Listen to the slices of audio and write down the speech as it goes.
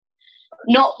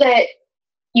Not that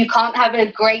you can't have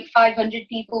a great 500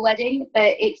 people wedding,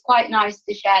 but it's quite nice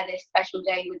to share this special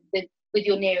day with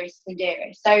your nearest and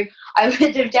dearest. So I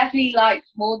would have definitely liked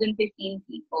more than 15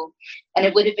 people, and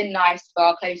it would have been nice for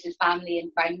our closest family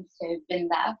and friends to have been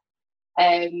there.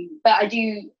 But I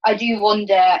do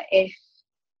wonder if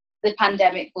the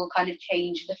pandemic will kind of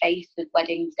change the face of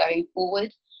weddings going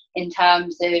forward, in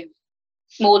terms of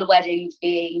smaller weddings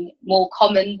being more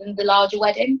common than the larger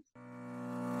weddings.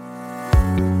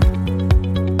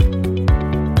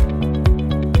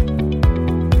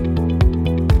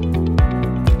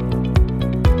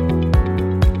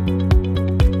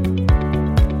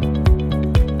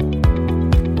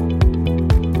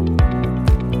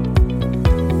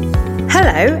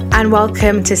 Hello and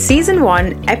welcome to Season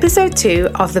 1, Episode 2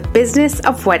 of the Business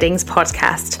of Weddings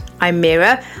podcast. I'm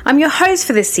Mira, I'm your host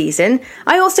for this season.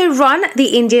 I also run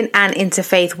the Indian and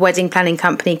interfaith wedding planning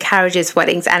company Carriages,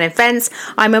 Weddings and Events.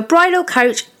 I'm a bridal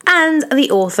coach and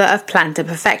the author of Plan to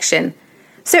Perfection.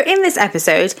 So in this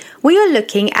episode, we are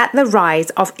looking at the rise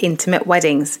of intimate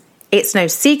weddings. It's no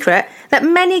secret that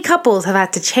many couples have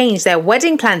had to change their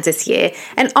wedding plans this year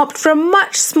and opt for a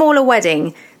much smaller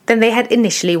wedding than they had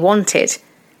initially wanted.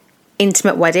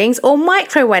 Intimate weddings, or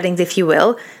micro weddings if you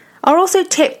will, are also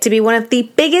tipped to be one of the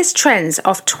biggest trends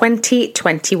of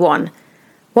 2021.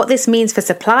 What this means for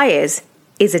suppliers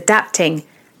is adapting.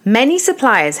 Many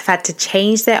suppliers have had to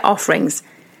change their offerings.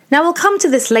 Now we'll come to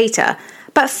this later,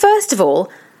 but first of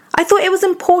all, I thought it was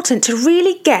important to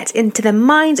really get into the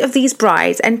minds of these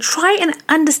brides and try and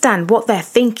understand what they're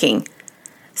thinking.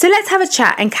 So let's have a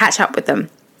chat and catch up with them.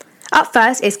 Up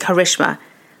first is Karishma.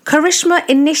 Karishma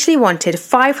initially wanted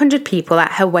 500 people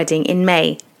at her wedding in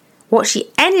May. What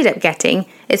she ended up getting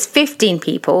is 15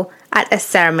 people at a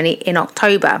ceremony in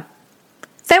October.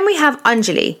 Then we have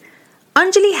Anjali.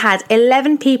 Anjali had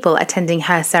 11 people attending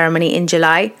her ceremony in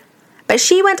July, but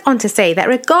she went on to say that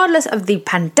regardless of the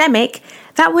pandemic,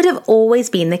 that would have always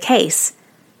been the case.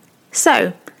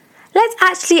 So, let's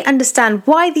actually understand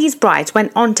why these brides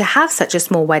went on to have such a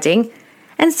small wedding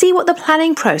and see what the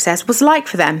planning process was like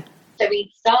for them. So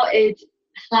we started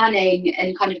planning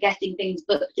and kind of getting things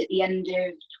booked at the end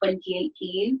of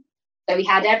 2018. So we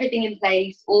had everything in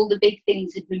place. All the big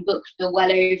things had been booked for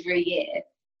well over a year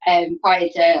prior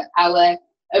to our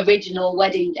original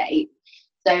wedding date.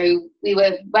 So we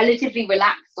were relatively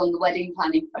relaxed on the wedding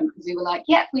planning front because we were like,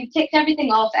 yep, we've ticked everything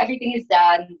off. Everything is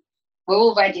done. We're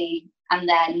all ready. And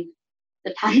then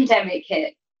the pandemic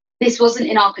hit. This wasn't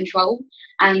in our control.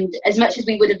 And as much as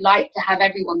we would have liked to have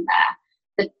everyone there,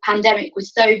 the pandemic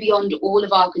was so beyond all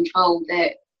of our control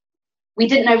that we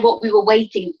didn't know what we were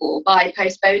waiting for by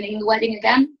postponing the wedding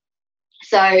again.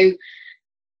 So,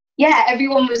 yeah,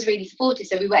 everyone was really supportive.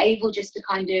 So we were able just to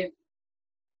kind of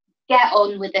get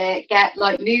on with it,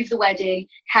 move the wedding,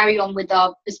 carry on with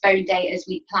our postponed date as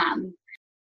we planned.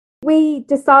 We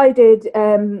decided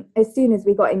as soon as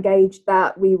we got engaged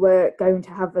that we were going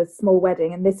to have a small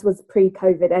wedding, and this was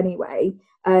pre-COVID anyway.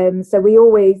 So we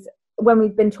always, when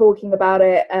we've been talking about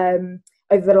it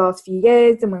over the last few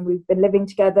years and when we've been living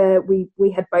together,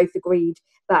 we had both agreed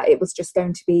that it was just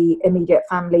going to be immediate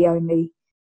family only.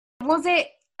 Was it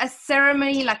a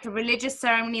ceremony, like a religious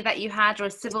ceremony that you had, or a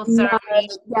civil ceremony?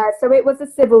 Yeah, so it was a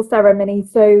civil ceremony.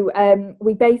 So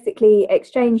we basically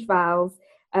exchanged vows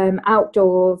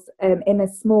outdoors in a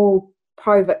small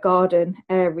private garden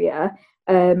area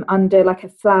under like a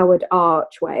flowered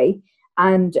archway,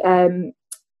 and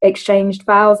exchanged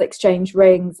vows, exchanged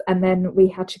rings, and then we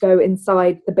had to go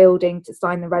inside the building to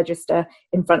sign the register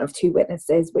in front of two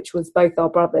witnesses, which was both our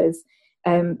brothers.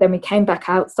 Then we came back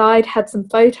outside, had some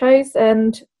photos,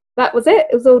 and that was it.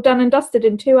 It was all done and dusted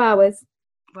in 2 hours.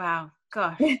 Wow,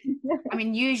 gosh. I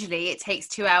mean, usually it takes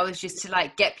 2 hours just to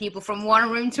like get people from one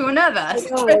room to another.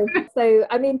 So,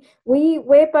 I mean,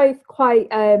 we're both quite,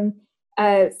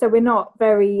 so we're not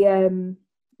very,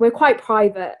 we're quite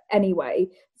private anyway.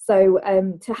 So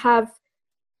to have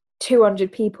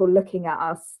 200 people looking at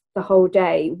us the whole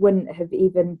day wouldn't have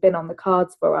even been on the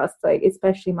cards for us. So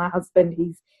especially my husband,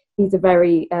 he's a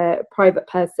very private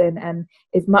person and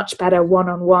is much better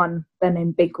one-on-one than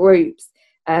in big groups.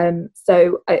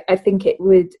 So I think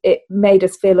it made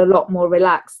us feel a lot more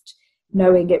relaxed,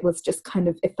 knowing it was just kind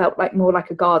of, it felt like more like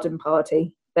a garden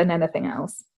party than anything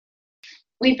else.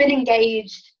 We've been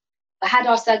engaged, had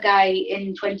our sagai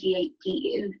in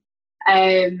 2018.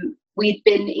 We'd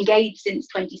been engaged since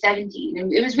 2017,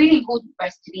 and it was really important for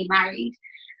us to be married,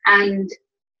 and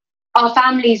our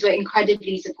families were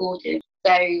incredibly supportive.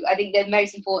 So I think the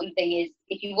most important thing is,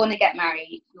 if you want to get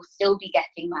married, you'll still be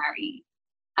getting married,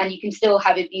 and you can still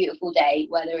have a beautiful day,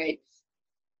 whether it's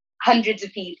hundreds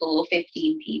of people or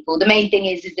 15 people. The main thing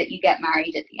is that you get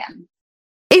married at the end.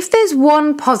 If there's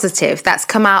one positive that's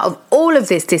come out of all of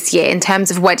this year in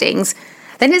terms of weddings,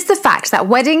 then it's the fact that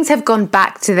weddings have gone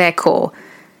back to their core.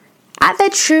 At their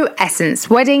true essence,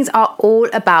 weddings are all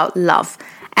about love.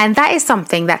 And that is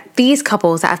something that these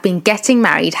couples that have been getting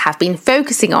married have been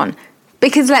focusing on.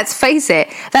 Because let's face it,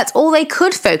 that's all they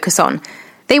could focus on.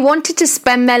 They wanted to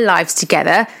spend their lives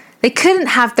together. They couldn't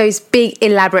have those big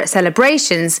elaborate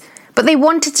celebrations, but they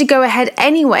wanted to go ahead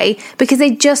anyway because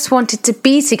they just wanted to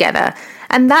be together.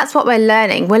 And that's what we're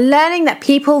learning. We're learning that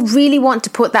people really want to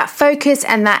put that focus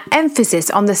and that emphasis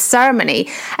on the ceremony.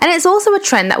 And it's also a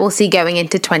trend that we'll see going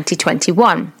into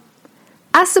 2021.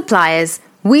 As suppliers,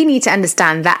 we need to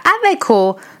understand that at their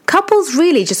core, couples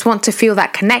really just want to feel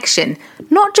that connection,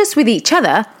 not just with each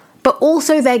other, but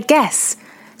also their guests.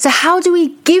 So how do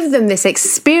we give them this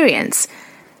experience?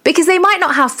 Because they might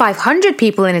not have 500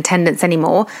 people in attendance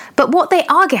anymore, but what they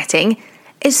are getting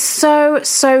is so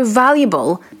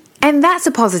valuable. And that's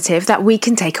a positive that we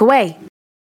can take away.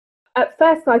 At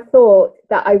first, I thought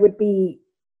that I would be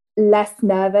less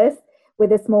nervous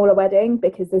with a smaller wedding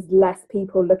because there's less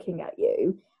people looking at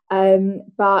you.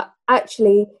 But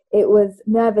actually, it was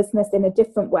nervousness in a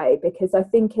different way, because I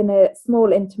think in a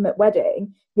small, intimate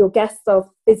wedding, your guests are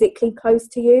physically close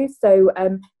to you. So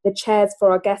the chairs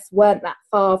for our guests weren't that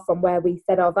far from where we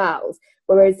said our vows.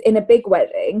 Whereas in a big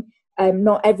wedding,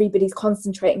 not everybody's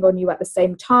concentrating on you at the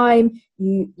same time.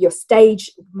 Your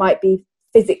stage might be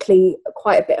physically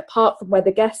quite a bit apart from where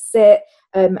the guests sit,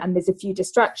 and there's a few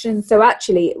distractions. So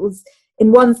actually, it was,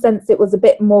 in one sense, it was a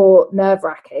bit more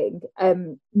nerve-wracking,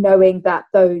 knowing that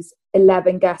those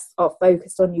 11 guests are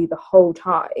focused on you the whole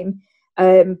time.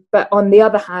 But on the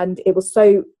other hand, it was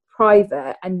so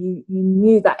private, and you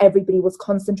knew that everybody was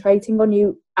concentrating on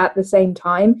you at the same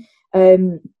time.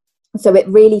 So it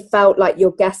really felt like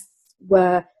your guests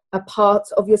were a part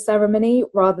of your ceremony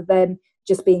rather than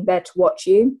just being there to watch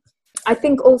you. I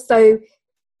think also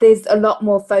there's a lot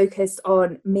more focus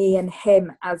on me and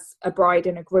him as a bride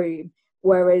and a groom,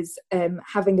 whereas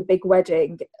having a big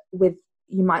wedding with,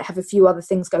 you might have a few other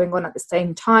things going on at the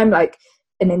same time, like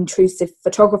an intrusive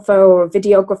photographer or a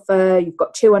videographer. You've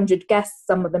got 200 guests,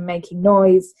 some of them making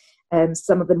noise,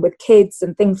 some of them with kids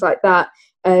and things like that.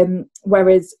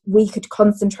 Whereas we could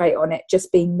concentrate on it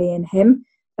just being me and him,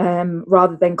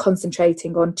 rather than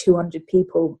concentrating on 200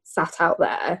 people sat out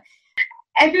there.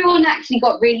 Everyone actually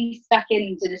got really stuck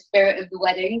into the spirit of the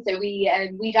wedding. So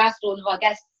we'd asked all of our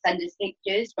guests to send us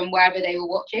pictures from wherever they were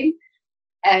watching,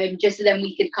 just so then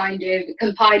we could kind of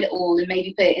compile it all and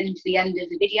maybe put it into the end of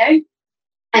the video.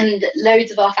 And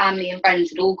loads of our family and friends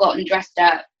had all gotten dressed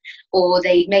up, or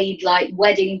they made like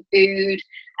wedding food,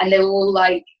 and they were all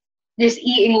like just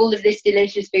eating all of this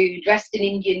delicious food, dressed in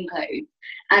Indian clothes.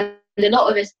 And a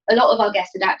lot of our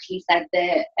guests had actually said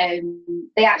that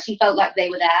they actually felt like they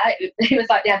were there. It was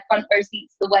like they had front row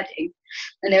seats to the wedding,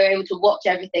 and they were able to watch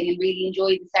everything and really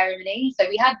enjoy the ceremony. So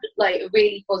we had like a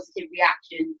really positive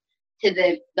reaction to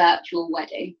the virtual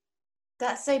wedding.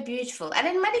 That's so beautiful. And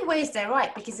in many ways, they're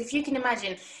right, because if you can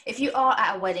imagine, if you are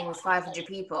at a wedding with 500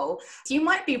 people, you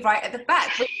might be right at the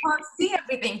back, but you can't see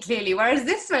everything clearly. Whereas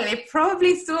this way, they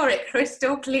probably saw it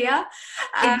crystal clear.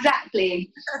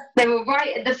 Exactly. They were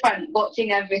right at the front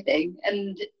watching everything.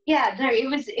 And yeah, no,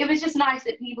 it was just nice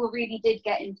that people really did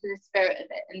get into the spirit of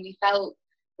it. And we felt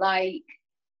like,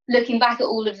 looking back at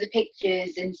all of the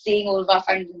pictures and seeing all of our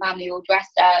friends and family all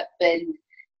dressed up and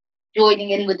joining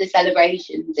in with the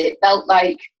celebrations, it felt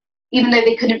like even though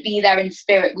they couldn't be there in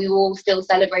spirit, we were all still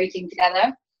celebrating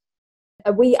together.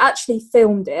 We actually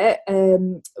filmed it.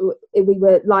 We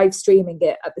were live streaming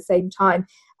it at the same time,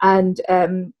 and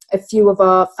a few of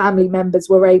our family members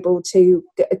were able to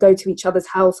go to each other's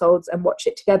households and watch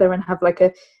it together and have like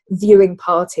a viewing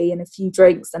party and a few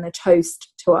drinks and a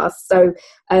toast to us. So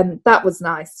that was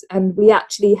nice, and we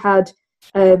actually had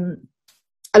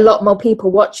a lot more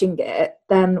people watching it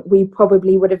than we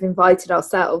probably would have invited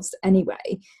ourselves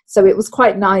anyway. So it was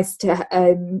quite nice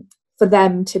to for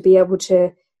them to be able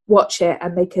to watch it,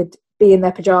 and they could be in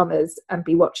their pajamas and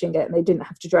be watching it, and they didn't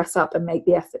have to dress up and make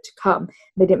the effort to come.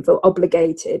 They didn't feel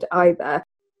obligated either.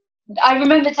 I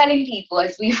remember telling people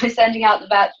as we were sending out the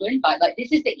virtual invite, like,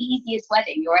 this is the easiest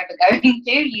wedding you're ever going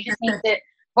to. You just need to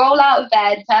roll out of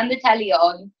bed, turn the telly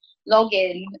on, log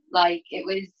in. Like, it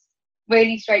was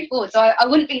really straightforward. So I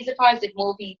wouldn't be surprised if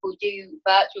more people do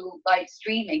virtual like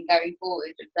streaming going forward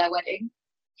of their wedding.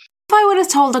 If I would have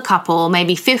told a couple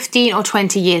maybe 15 or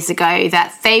 20 years ago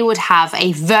that they would have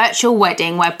a virtual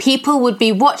wedding where people would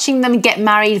be watching them get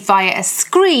married via a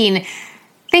screen,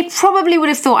 they probably would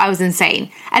have thought I was insane.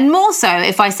 And more so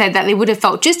if I said that they would have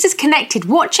felt just as connected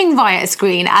watching via a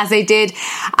screen as they did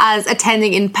as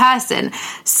attending in person.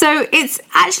 So it's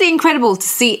actually incredible to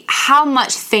see how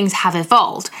much things have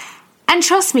evolved. And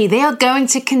trust me, they are going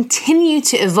to continue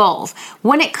to evolve.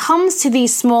 When it comes to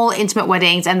these small intimate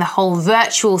weddings and the whole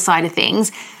virtual side of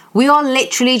things, we are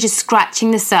literally just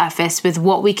scratching the surface with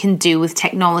what we can do with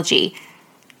technology.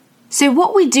 So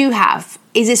what we do have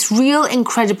is this real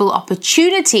incredible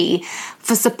opportunity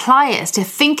for suppliers to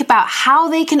think about how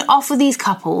they can offer these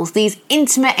couples these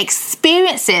intimate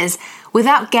experiences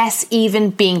without guests even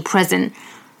being present.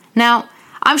 Now,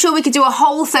 I'm sure we could do a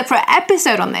whole separate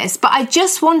episode on this, but I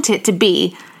just want it to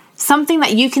be something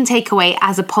that you can take away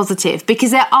as a positive, because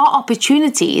there are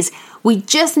opportunities. We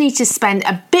just need to spend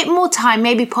a bit more time,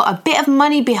 maybe put a bit of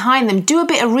money behind them, do a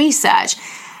bit of research.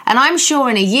 And I'm sure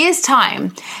in a year's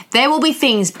time, there will be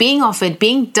things being offered,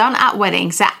 being done at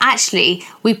weddings that actually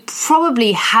we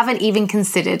probably haven't even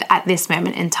considered at this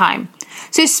moment in time.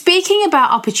 So speaking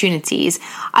about opportunities,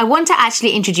 I want to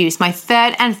actually introduce my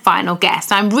third and final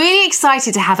guest. I'm really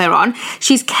excited to have her on.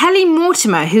 She's Kelly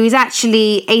Mortimer, who is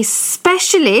actually a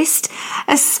specialist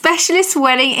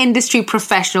wedding industry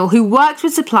professional who works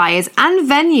with suppliers and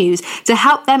venues to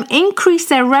help them increase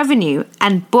their revenue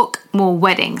and book more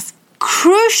weddings.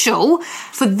 Crucial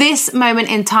for this moment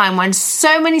in time when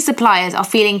so many suppliers are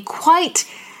feeling quite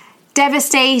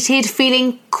devastated,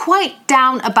 feeling quite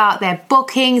down about their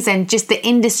bookings and just the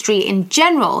industry in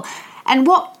general. And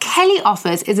what Kelly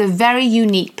offers is a very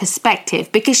unique perspective,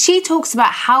 because she talks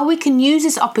about how we can use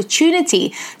this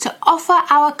opportunity to offer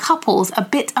our couples a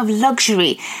bit of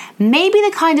luxury, maybe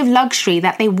the kind of luxury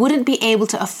that they wouldn't be able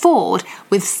to afford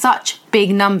with such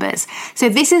big numbers. So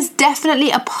this is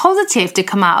definitely a positive to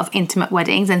come out of intimate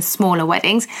weddings and smaller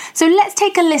weddings. So let's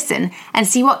take a listen and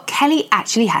see what Kelly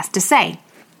actually has to say.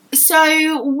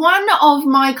 So one of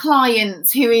my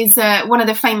clients, who is one of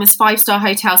the famous 5-star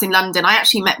hotels in London, I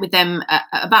actually met with them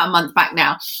about a month back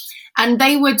now. And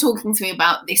they were talking to me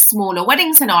about this smaller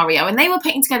wedding scenario, and they were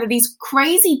putting together these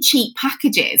crazy cheap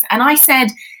packages. And I said,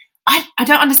 I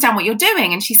don't understand what you're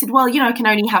doing. And she said, well, I can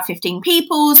only have 15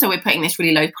 people, so we're putting this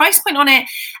really low price point on it.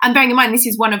 And bearing in mind, this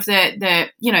is one of the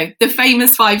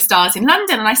famous 5 stars in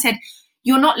London. And I said,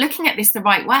 you're not looking at this the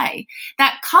right way.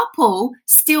 That couple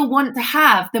still want to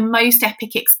have the most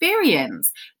epic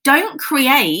experience. Don't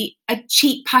create a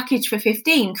cheap package for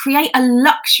 15. Create a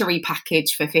luxury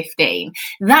package for 15.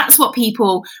 That's what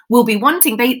people will be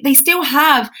wanting. They still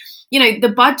have,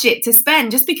 the budget to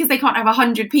spend. Just because they can't have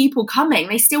 100 people coming,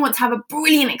 they still want to have a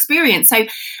brilliant experience. So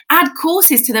add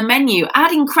courses to the menu,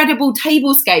 add incredible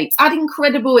tablescapes, add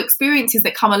incredible experiences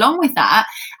that come along with that,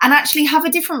 and actually have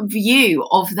a different view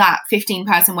of that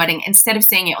 15-person wedding instead of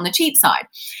seeing it on the cheap side.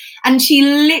 And she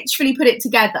literally put it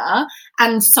together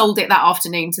and sold it that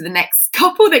afternoon to the next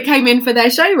couple that came in for their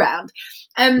show round.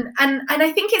 And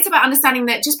I think it's about understanding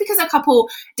that just because a couple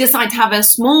decide to have a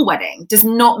small wedding does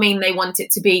not mean they want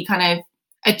it to be kind of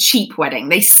a cheap wedding.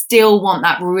 They still want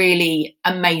that really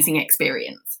amazing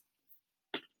experience.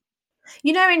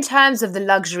 In terms of the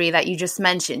luxury that you just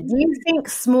mentioned, do you think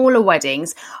smaller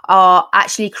weddings are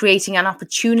actually creating an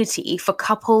opportunity for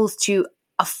couples to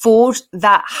afford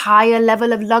that higher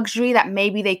level of luxury that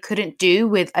maybe they couldn't do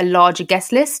with a larger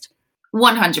guest list?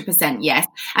 100%, yes.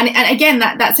 And again,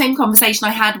 that same conversation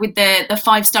I had with the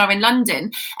 5-star in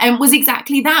London was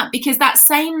exactly that, because that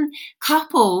same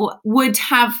couple would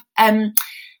have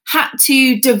had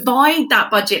to divide that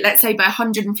budget, let's say, by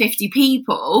 150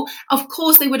 people. Of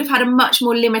course, they would have had a much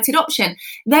more limited option.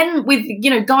 Then with,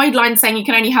 guidelines saying you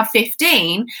can only have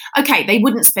 15, okay, they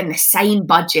wouldn't spend the same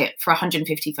budget for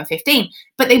 150 for 15,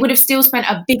 but they would have still spent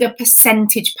a bigger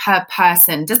percentage per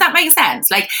person. Does that make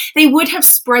sense? Like, they would have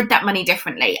spread that money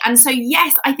differently. And so,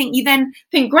 yes, I think you then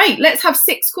think, great, let's have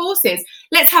 6 courses.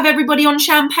 Let's have everybody on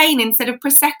champagne instead of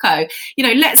Prosecco.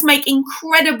 Let's make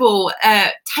incredible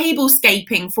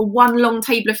tablescaping for one long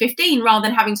table of 15 rather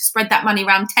than having to spread that money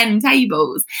around 10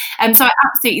 tables. So I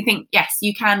absolutely think, yes,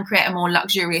 you can create a more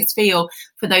luxurious feel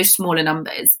for those smaller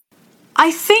numbers. I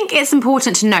think it's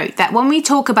important to note that when we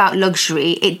talk about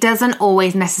luxury, it doesn't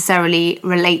always necessarily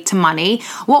relate to money.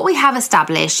 What we have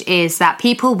established is that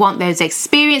people want those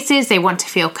experiences, they want to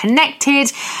feel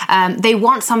connected, they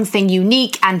want something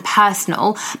unique and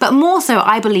personal. But more so,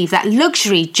 I believe that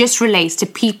luxury just relates to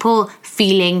people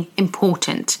feeling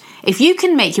important. If you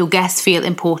can make your guests feel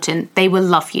important, they will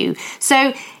love you.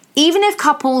 So even if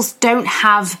couples don't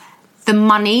have the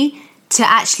money to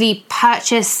actually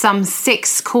purchase some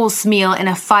 6-course meal in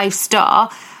a 5-star,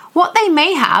 What they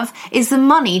may have is the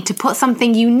money to put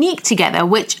something unique together,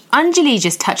 which Anjali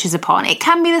just touches upon. It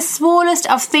can be the smallest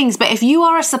of things, but if you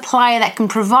are a supplier that can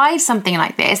provide something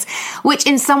like this, which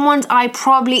in someone's eye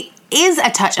probably is a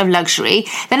touch of luxury,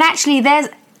 then actually there's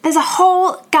a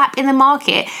whole gap in the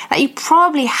market that you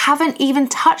probably haven't even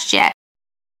touched yet.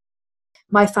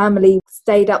 My family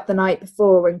stayed up the night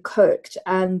before and cooked,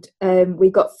 and we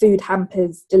got food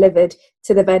hampers delivered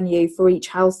to the venue for each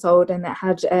household, and it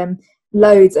had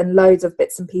loads and loads of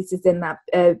bits and pieces in that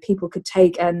people could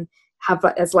take and have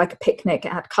as like a picnic.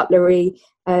 It had cutlery,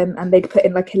 and they'd put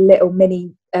in like a little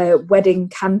mini wedding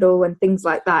candle and things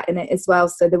like that in it as well.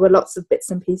 So there were lots of bits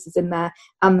and pieces in there,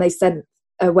 and they sent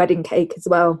a wedding cake as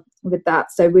well with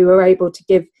that. So we were able to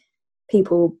give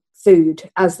people food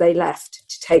as they left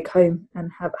to take home and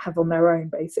have on their own,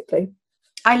 basically.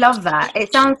 I love that.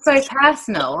 It sounds so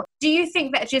personal. Do you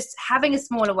think that just having a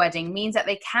smaller wedding means that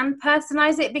they can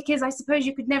personalize it? Because I suppose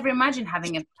you could never imagine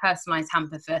having a personalized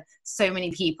hamper for so many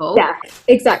people. Yeah,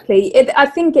 exactly. I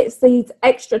think it's these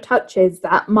extra touches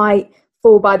that might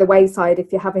fall by the wayside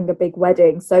if you're having a big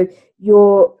wedding. So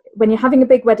when you're having a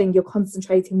big wedding, you're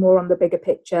concentrating more on the bigger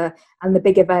picture and the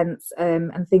big events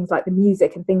and things like the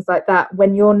music and things like that.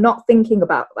 When you're not thinking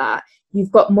about that,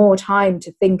 you've got more time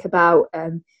to think about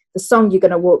the song you're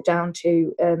going to walk down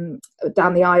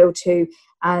the aisle to,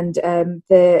 and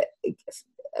the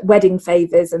wedding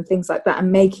favors and things like that,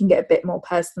 and making it a bit more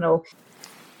personal.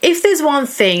 If there's one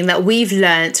thing that we've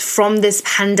learnt from this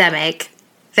pandemic,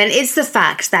 then it's the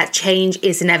fact that change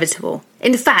is inevitable.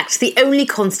 In fact, the only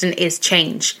constant is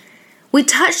change. We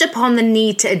touched upon the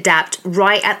need to adapt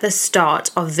right at the start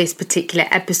of this particular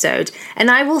episode,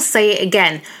 and I will say it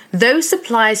again. Those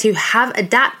suppliers who have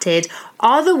adapted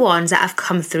are the ones that have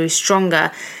come through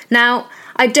stronger. Now,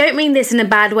 I don't mean this in a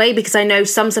bad way, because I know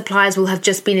some suppliers will have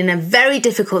just been in a very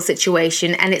difficult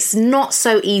situation and it's not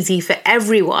so easy for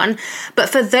everyone. But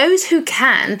for those who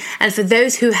can, and for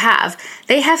those who have,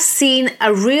 they have seen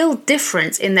a real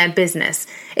difference in their business.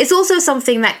 It's also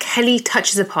something that Kelly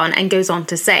touches upon and goes on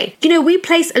to say, we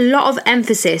place a lot of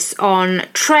emphasis on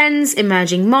trends,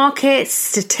 emerging markets,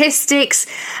 statistics,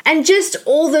 and just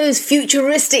all those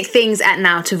futuristic things at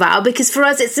Now to Vow, because for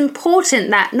us it's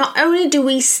important that not only do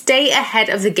we stay ahead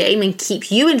of the game and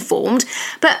keep you informed,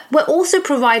 but we're also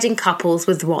providing couples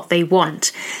with what they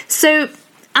want. So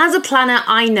as a planner,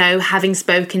 I know, having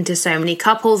spoken to so many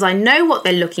couples, I know what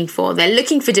they're looking for. They're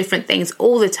looking for different things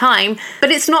all the time.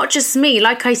 But it's not just me.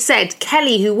 Like I said,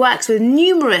 Kelly, who works with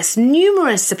numerous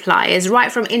suppliers, right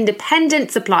from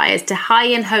independent suppliers to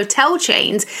high-end hotel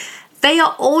chains, they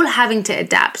are all having to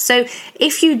adapt. So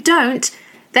if you don't,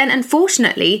 then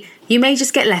unfortunately, you may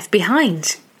just get left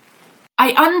behind.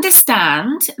 I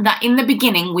understand that in the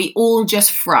beginning, we all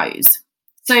just froze.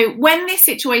 So when this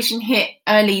situation hit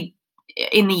early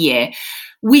in the year,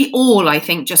 we all, I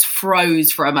think, just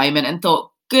froze for a moment and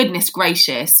thought, goodness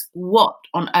gracious, what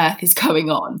on earth is going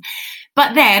on?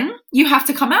 But then you have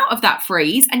to come out of that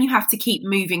freeze and you have to keep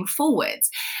moving forwards.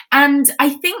 And I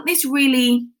think this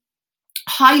really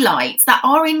highlights that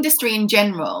our industry in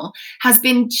general has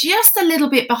been just a little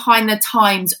bit behind the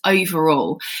times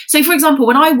overall. So for example,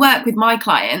 when I work with my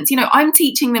clients, I'm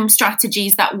teaching them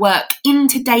strategies that work in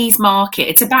today's market.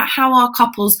 It's about how our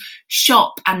couples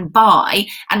shop and buy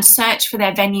and search for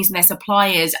their venues and their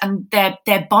suppliers and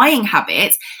their buying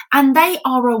habits. And they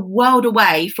are a world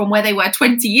away from where they were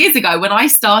 20 years ago when I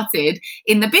started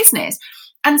in the business.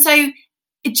 And so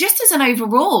just as an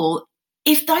overall,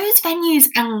 if those venues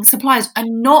and suppliers are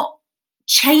not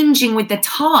changing with the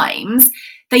times,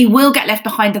 they will get left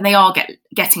behind, and they are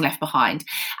getting left behind.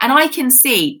 And I can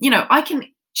see, I can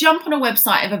jump on a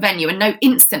website of a venue and know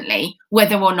instantly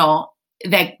whether or not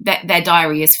their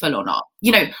diary is full or not.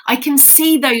 I can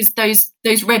see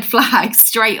those red flags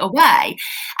straight away.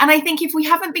 And I think if we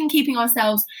haven't been keeping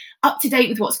ourselves up to date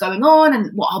with what's going on and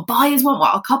what our buyers want,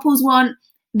 what our couples want,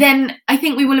 then I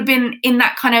think we will have been in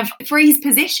that kind of freeze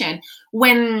position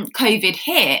when COVID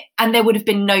hit, and there would have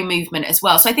been no movement as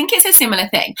well. So I think it's a similar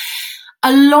thing.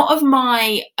 A lot of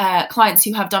my clients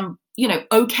who have done,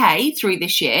 okay through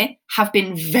this year have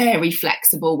been very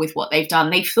flexible with what they've done.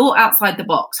 They've thought outside the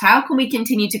box. How can we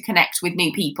continue to connect with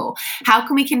new people? How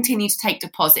can we continue to take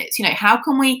deposits? How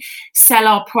can we sell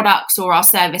our products or our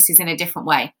services in a different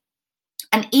way?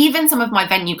 And even some of my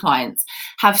venue clients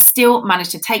have still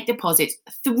managed to take deposits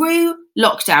through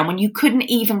lockdown when you couldn't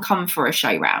even come for a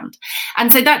show round.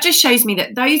 And so that just shows me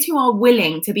that those who are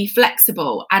willing to be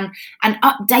flexible and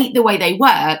update the way they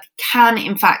work can,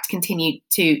 in fact, continue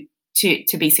to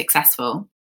be successful.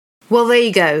 Well, there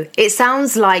you go. It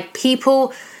sounds like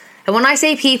people And when I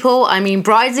say people, I mean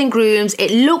brides and grooms.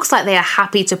 It looks like they are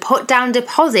happy to put down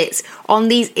deposits on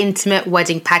these intimate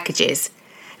wedding packages.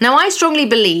 Now, I strongly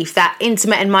believe that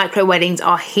intimate and micro weddings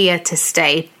are here to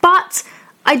stay, but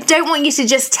I don't want you to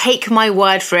just take my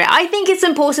word for it. I think it's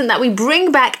important that we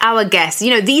bring back our guests,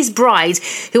 these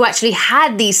brides who actually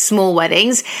had these small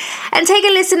weddings, and take a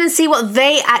listen and see what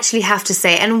they actually have to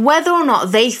say and whether or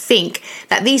not they think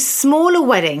that these smaller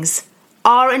weddings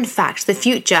are in fact the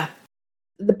future.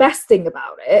 The best thing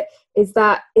about it is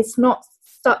that it's not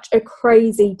such a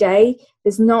crazy day.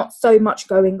 There's not so much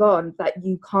going on that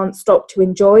you can't stop to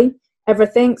enjoy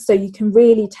everything. So you can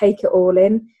really take it all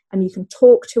in and you can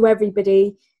talk to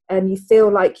everybody and you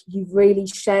feel like you've really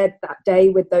shared that day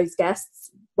with those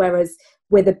guests. Whereas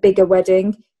with a bigger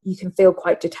wedding, you can feel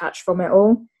quite detached from it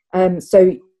all.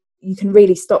 So you can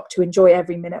really stop to enjoy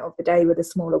every minute of the day with a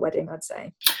smaller wedding, I'd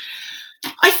say.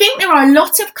 I think there are a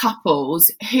lot of couples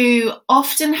who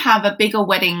often have a bigger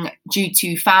wedding due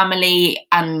to family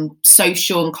and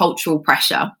social and cultural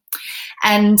pressure.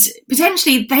 And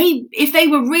potentially if they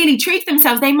were really true to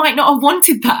themselves, they might not have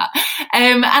wanted that.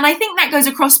 And I think that goes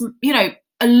across,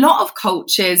 a lot of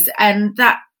cultures, and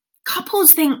that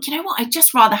couples think, I'd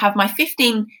just rather have my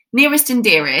 15 nearest and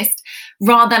dearest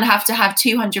rather than have to have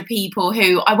 200 people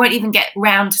who I won't even get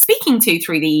round to speaking to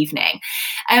through the evening.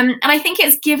 And I think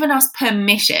it's given us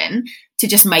permission to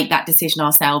just make that decision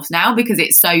ourselves now, because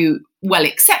it's so well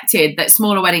accepted that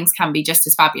smaller weddings can be just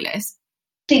as fabulous.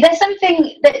 See, there's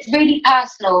something that's really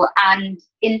personal and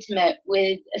intimate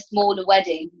with a smaller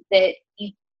wedding that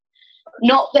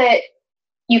not that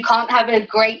you can't have a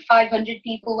great 500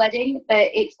 people wedding, but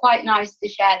it's quite nice to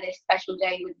share this special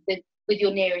day with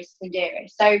your nearest and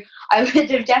dearest. So I would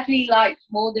have definitely liked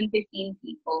more than 15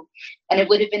 people, and it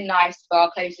would have been nice for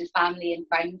our closest family and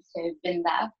friends to have been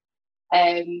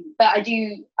there. But I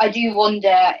do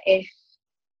wonder if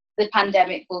the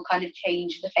pandemic will kind of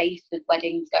change the face of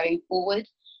weddings going forward,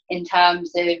 in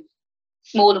terms of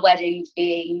smaller weddings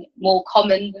being more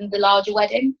common than the larger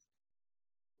weddings.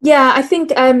 Yeah, I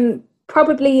think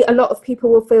probably a lot of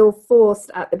people will feel forced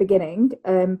at the beginning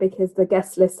because the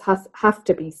guest list have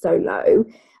to be so low.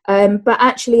 But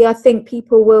actually, I think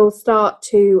people will start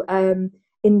to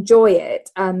enjoy it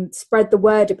and spread the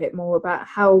word a bit more about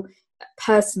how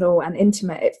personal and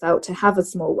intimate it felt to have a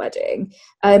small wedding.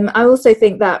 I also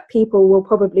think that people will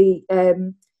probably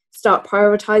start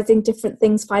prioritizing different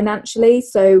things financially.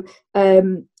 So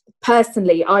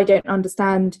personally, I don't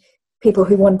understand people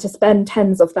who want to spend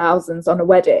tens of thousands on a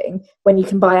wedding when you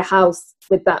can buy a house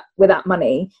with that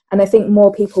money. And I think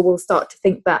more people will start to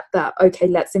think that okay,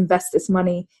 let's invest this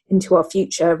money into our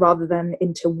future rather than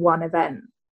into one event.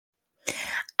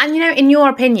 And in your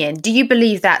opinion, do you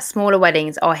believe that smaller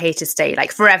weddings are here to stay,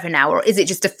 like forever now, or is it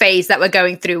just a phase that we're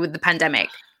going through with the pandemic?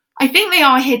 I think they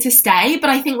are here to stay,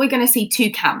 but I think we're going to see two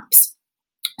camps.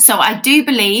 So I do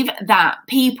believe that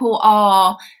people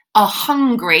are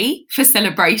hungry for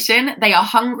celebration. They are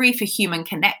hungry for human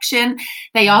connection.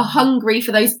 They are hungry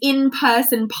for those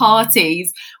in-person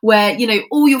parties where,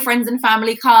 all your friends and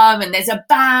family come and there's a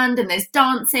band and there's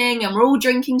dancing and we're all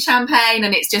drinking champagne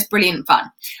and it's just brilliant fun.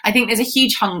 I think there's a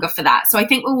huge hunger for that. So I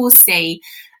think we will see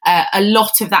a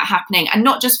lot of that happening, and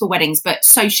not just for weddings, but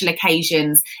social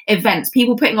occasions, events,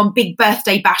 people putting on big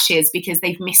birthday bashes because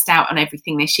they've missed out on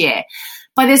everything this year.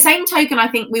 By the same token, I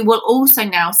think we will also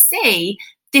now see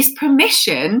this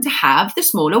permission to have the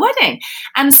smaller wedding.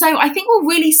 And so I think we'll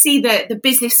really see the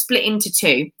business split into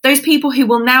two. Those people who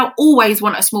will now always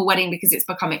want a small wedding because it's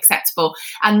become acceptable,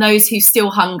 and those who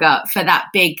still hunger for that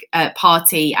big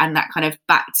party and that kind of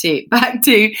back to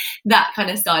that kind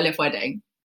of style of wedding.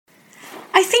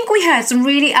 I think we heard some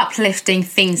really uplifting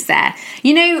things there.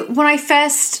 When I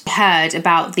first heard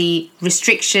about the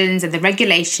restrictions and the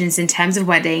regulations in terms of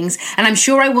weddings, and I'm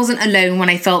sure I wasn't alone when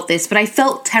I felt this, but I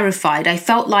felt terrified. I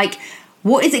felt like,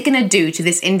 what is it going to do to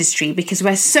this industry? Because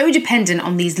we're so dependent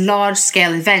on these large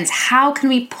scale events. How can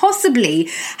we possibly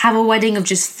have a wedding of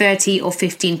just 30 or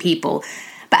 15 people?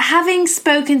 But having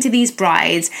spoken to these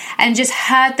brides and just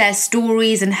heard their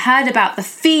stories and heard about the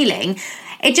feeling,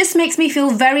 it just makes me feel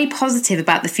very positive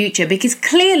about the future, because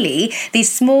clearly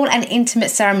these small and intimate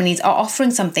ceremonies are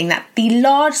offering something that the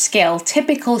large-scale,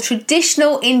 typical,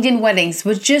 traditional Indian weddings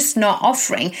were just not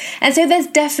offering. And so there's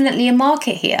definitely a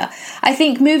market here. I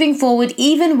think moving forward,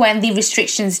 even when the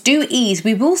restrictions do ease,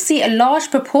 we will see a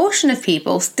large proportion of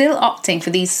people still opting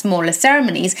for these smaller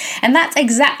ceremonies. And that's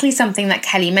exactly something that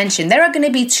Kelly mentioned. There are going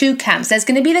to be two camps. There's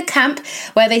going to be the camp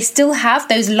where they still have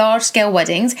those large-scale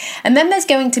weddings, and then there's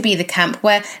going to be the camp where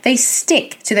where they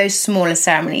stick to those smaller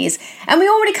ceremonies. And we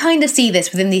already kind of see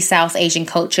this within the South Asian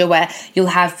culture, where you'll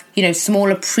have,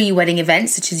 smaller pre-wedding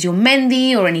events such as your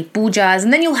mehndi or any pujas,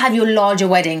 and then you'll have your larger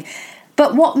wedding.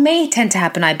 But what may tend to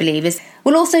happen, I believe, is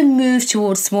we'll also move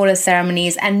towards smaller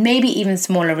ceremonies and maybe even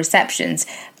smaller receptions,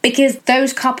 because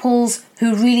those couples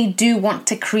who really do want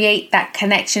to create that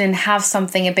connection and have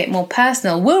something a bit more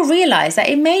personal will realise that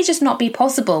it may just not be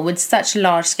possible with such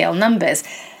large-scale numbers.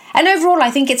 And overall,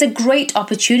 I think it's a great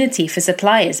opportunity for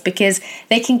suppliers because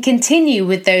they can continue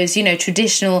with those,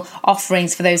 traditional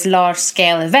offerings for those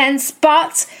large-scale events,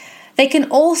 but they can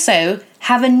also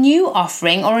have a new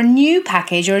offering or a new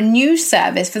package or a new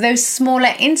service for those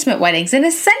smaller intimate weddings. And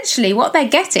essentially what they're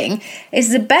getting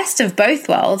is the best of both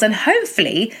worlds and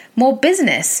hopefully more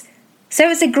business. So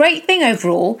it's a great thing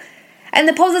overall. And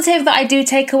the positive that I do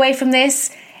take away from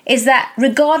this is that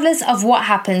regardless of what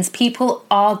happens, people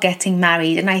are getting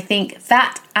married. And I think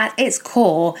that at its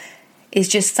core is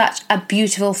just such a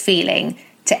beautiful feeling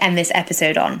to end this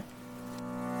episode on.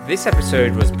 This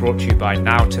episode was brought to you by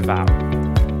Now to Vow.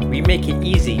 We make it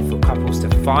easy for couples to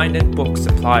find and book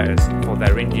suppliers for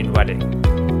their Indian wedding.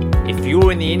 If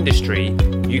you're in the industry,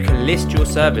 you can list your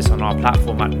service on our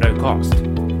platform at no cost.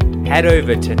 Head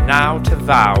over to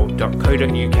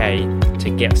nowtovow.co.uk to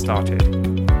get started.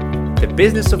 The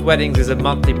Business of Weddings is a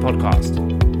monthly podcast.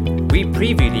 We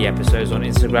preview the episodes on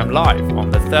Instagram Live on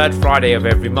the third Friday of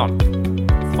every month.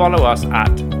 Follow us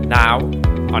at now_to_vow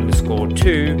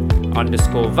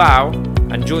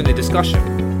and join the discussion.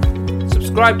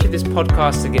 Subscribe to this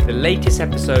podcast to get the latest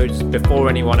episodes before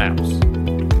anyone else.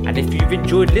 And if you've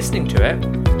enjoyed listening to it,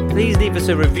 please leave us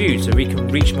a review so we can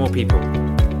reach more people.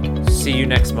 See you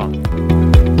next month.